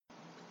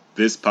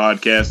This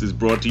podcast is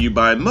brought to you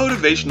by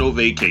Motivational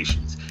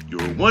Vacations,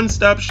 your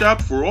one-stop shop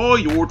for all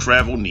your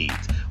travel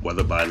needs.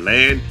 Whether by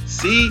land,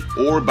 sea,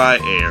 or by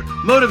air,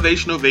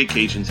 Motivational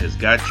Vacations has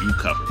got you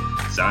covered.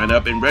 Sign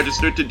up and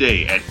register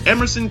today at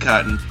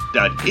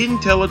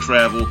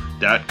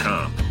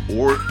emersoncotton.inteletravel.com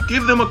or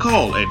give them a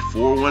call at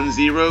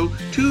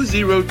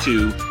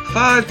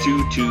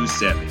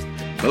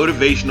 410-202-5227.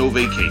 Motivational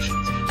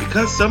Vacations,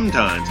 because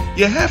sometimes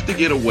you have to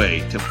get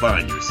away to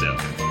find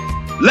yourself.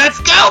 Let's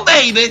go,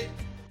 baby!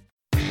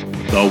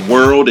 The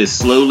world is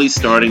slowly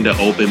starting to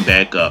open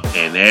back up,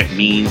 and that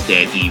means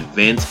that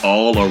events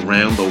all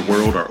around the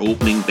world are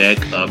opening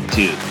back up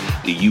too.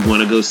 Do you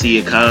want to go see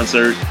a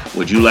concert?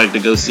 Would you like to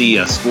go see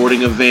a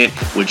sporting event?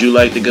 Would you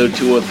like to go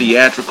to a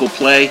theatrical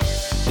play?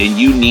 Then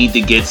you need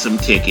to get some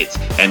tickets,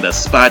 and the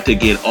spot to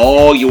get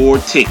all your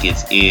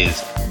tickets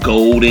is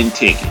Golden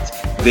Tickets.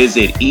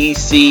 Visit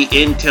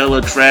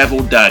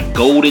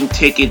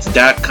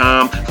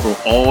ecinteletravel.goldentickets.com for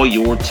all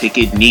your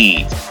ticket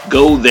needs.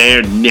 Go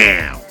there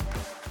now.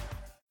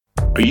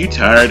 Are you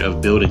tired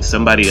of building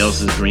somebody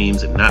else's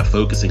dreams and not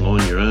focusing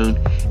on your own?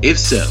 If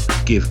so,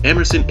 give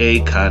Emerson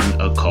A.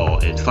 Cotton a call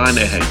and find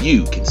out how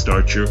you can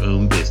start your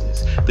own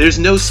business. There's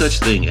no such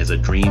thing as a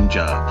dream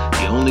job.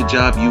 The only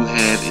job you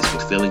have is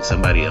fulfilling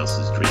somebody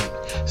else's dream.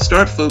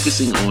 Start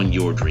focusing on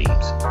your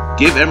dreams.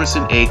 Give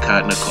Emerson A.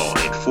 Cotton a call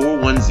at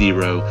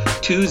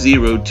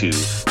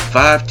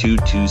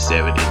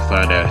 410-202-5227 and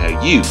find out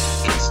how you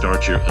can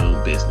start your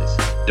own business.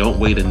 Don't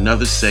wait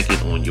another second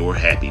on your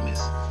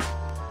happiness.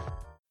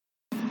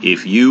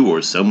 If you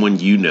or someone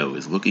you know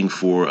is looking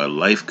for a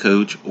life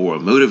coach or a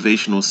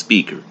motivational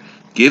speaker,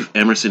 give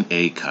Emerson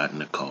A.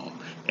 Cotton a call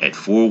at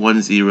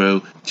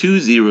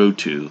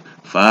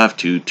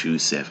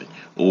 410-202-5227,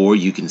 or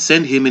you can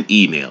send him an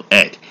email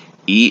at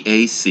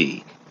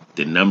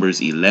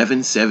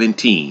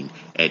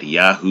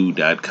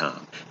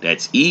EAC1117@yahoo.com.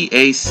 That's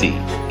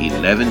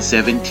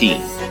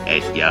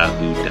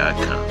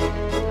EAC1117@yahoo.com.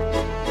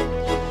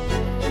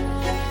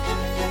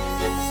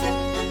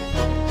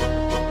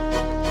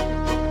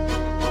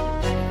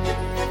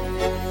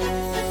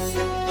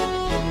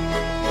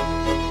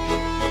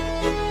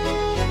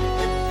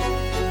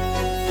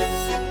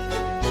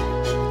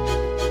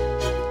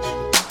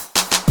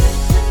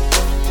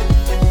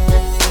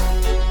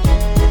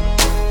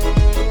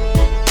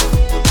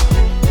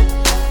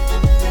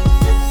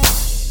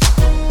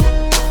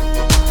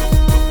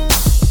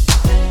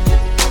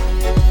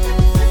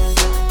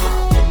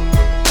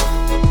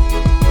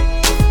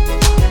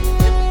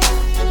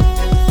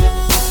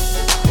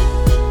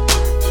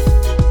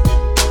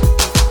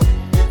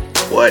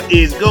 What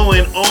is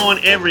going on,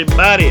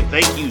 everybody?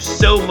 Thank you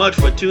so much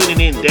for tuning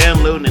in,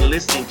 downloading, and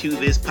listening to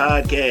this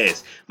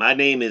podcast. My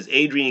name is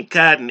Adrian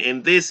Cotton,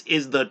 and this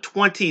is the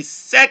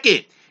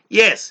 22nd,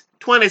 yes,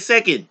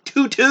 22nd,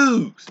 two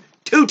twos,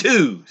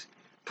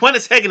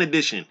 22nd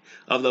edition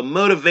of the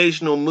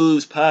Motivational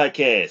Moves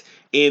podcast.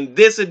 In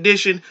this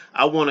edition,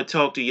 I want to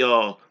talk to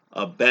y'all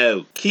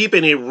about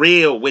keeping it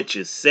real with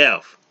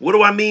yourself. What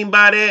do I mean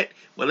by that?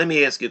 Well, let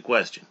me ask you a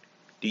question.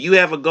 Do you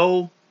have a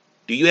goal?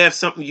 Do you have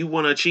something you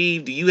want to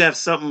achieve? Do you have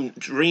something,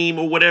 dream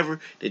or whatever,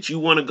 that you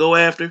want to go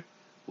after?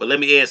 Well, let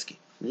me ask you,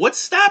 what's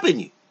stopping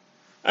you?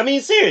 I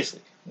mean,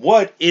 seriously,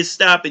 what is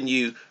stopping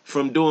you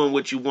from doing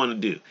what you want to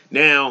do?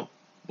 Now,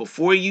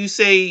 before you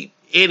say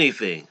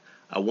anything,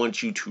 I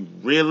want you to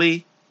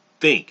really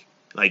think,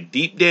 like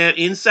deep down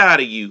inside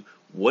of you,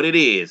 what it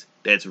is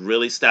that's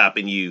really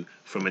stopping you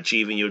from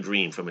achieving your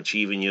dream, from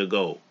achieving your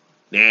goal.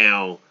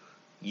 Now,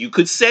 you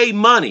could say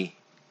money,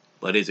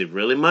 but is it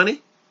really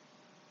money?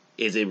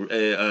 Is it,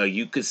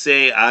 you could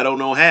say, I don't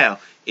know how.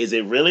 Is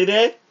it really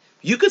that?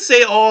 You could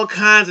say all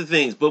kinds of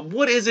things, but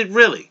what is it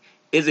really?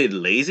 Is it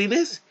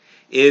laziness?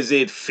 Is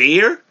it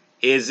fear?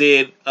 Is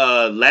it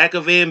lack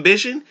of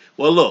ambition?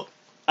 Well, look,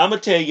 I'm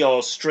going to tell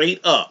y'all straight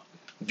up,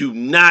 do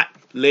not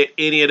let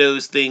any of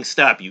those things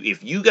stop you.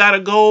 If you got a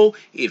goal,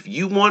 if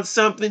you want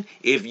something,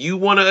 if you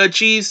want to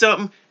achieve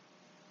something,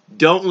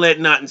 don't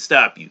let nothing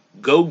stop you.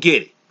 Go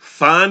get it.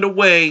 Find a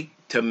way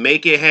to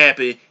make it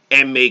happen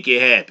and make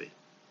it happen.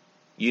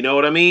 You know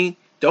what I mean?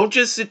 Don't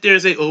just sit there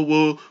and say,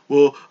 oh,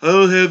 well, I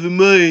don't have the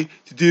money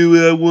to do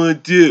what I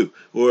want to do.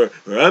 Or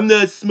I'm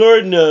not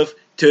smart enough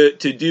to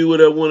do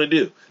what I want to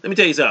do. Let me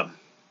tell you something.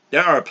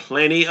 There are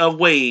plenty of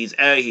ways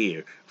out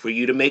here for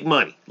you to make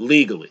money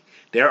legally.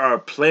 There are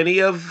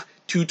plenty of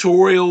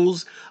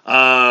tutorials,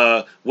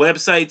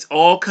 websites,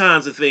 all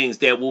kinds of things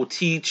that will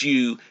teach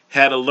you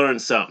how to learn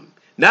something.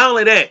 Not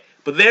only that,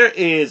 but there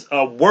is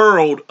a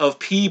world of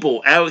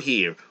people out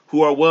here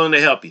who are willing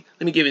to help you.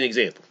 Let me give you an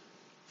example.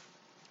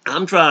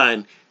 I'm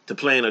trying to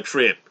plan a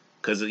trip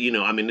because,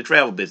 I'm in the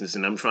travel business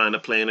and I'm trying to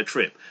plan a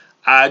trip.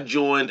 I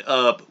joined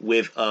up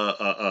with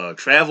a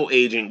travel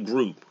agent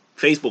group,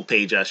 Facebook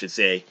page, I should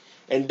say.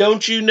 And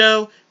don't you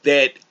know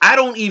that I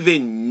don't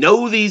even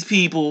know these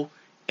people,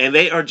 and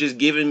they are just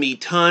giving me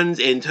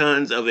tons and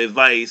tons of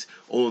advice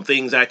on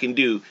things I can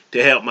do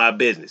to help my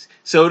business.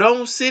 So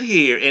don't sit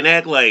here and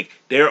act like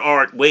there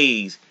aren't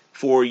ways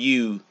for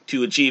you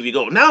to achieve your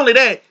goal. Not only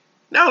that,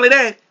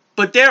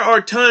 But there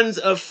are tons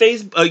of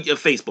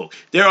Facebook.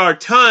 There are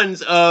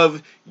tons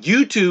of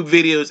YouTube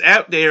videos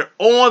out there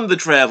on the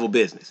travel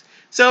business.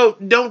 So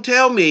don't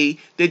tell me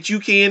that you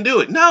can't do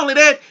it. Not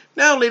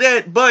only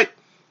that, but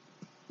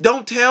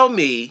don't tell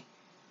me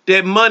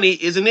that money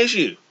is an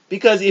issue.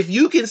 Because if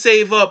you can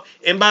save up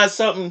and buy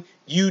something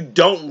you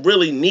don't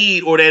really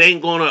need or that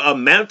ain't going to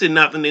amount to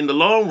nothing in the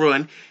long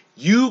run,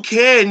 you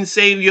can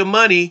save your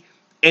money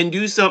and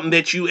do something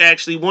that you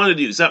actually want to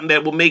do, something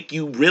that will make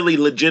you really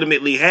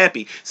legitimately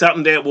happy,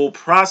 something that will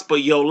prosper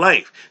your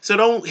life. So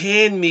don't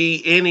hand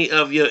me any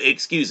of your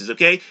excuses,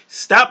 okay?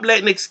 Stop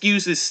letting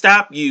excuses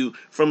stop you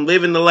from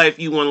living the life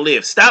you want to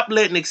live. Stop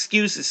letting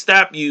excuses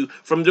stop you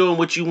from doing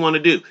what you want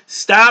to do.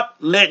 Stop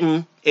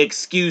letting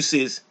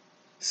excuses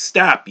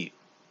stop you,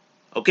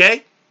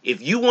 okay? If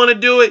you want to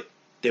do it,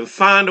 then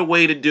find a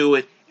way to do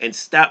it and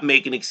stop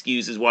making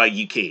excuses while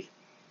you can.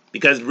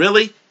 Because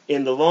really,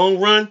 in the long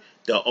run,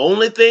 the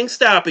only thing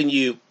stopping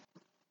you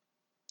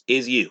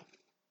is you.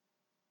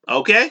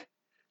 Okay?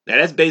 Now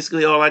that's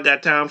basically all I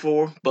got time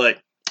for, but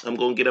I'm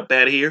going to get up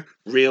out of here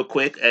real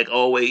quick. As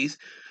always,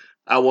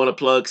 I want to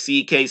plug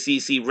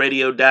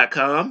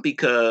ckccradio.com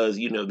because,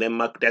 you know,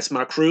 that's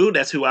my crew.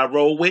 That's who I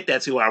roll with.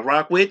 That's who I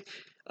rock with.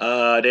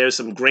 There's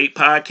some great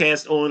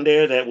podcasts on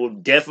there that will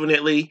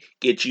definitely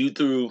get you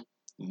through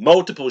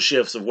multiple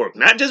shifts of work.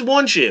 Not just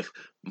one shift,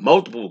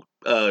 multiple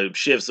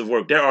shifts of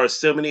work. There are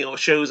so many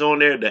shows on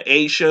there. The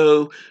A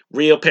Show,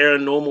 Real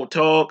Paranormal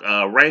Talk,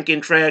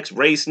 Ranking Tracks,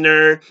 Race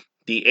Nerd,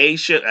 the A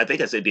Show. I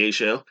think I said the A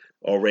Show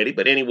already,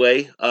 but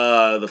anyway,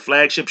 the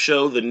flagship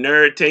show, the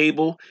Nerd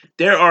Table.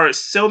 There are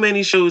so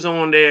many shows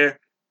on there.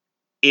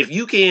 If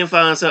you can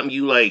find something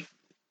you like,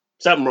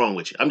 something wrong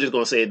with you. I'm just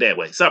going to say it that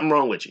way. Something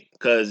wrong with you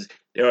because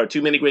there are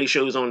too many great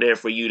shows on there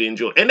for you to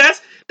enjoy. And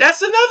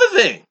that's another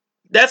thing.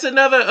 That's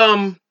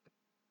another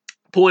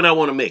point I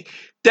want to make.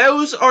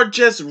 Those are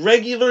just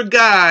regular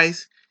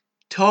guys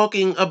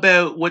talking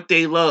about what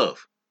they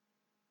love.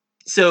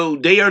 So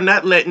they are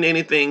not letting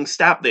anything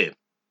stop them.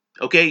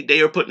 Okay?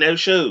 They are putting out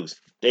shows.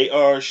 They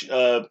are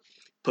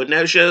putting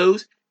out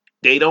shows.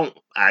 They don't,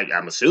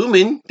 I'm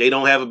assuming they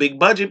don't have a big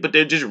budget, but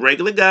they're just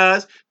regular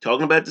guys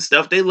talking about the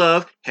stuff they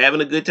love,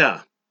 having a good time.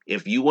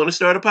 If you want to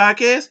start a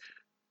podcast,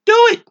 do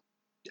it.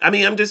 I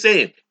mean, I'm just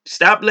saying,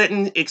 stop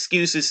letting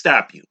excuses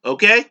stop you.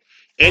 Okay?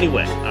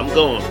 Anyway, I'm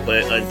going.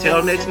 But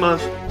until next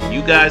month,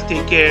 you guys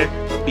take care,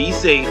 be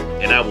safe,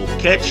 and I will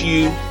catch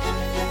you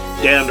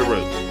down the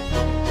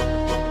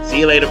road. See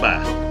you later.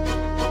 Bye.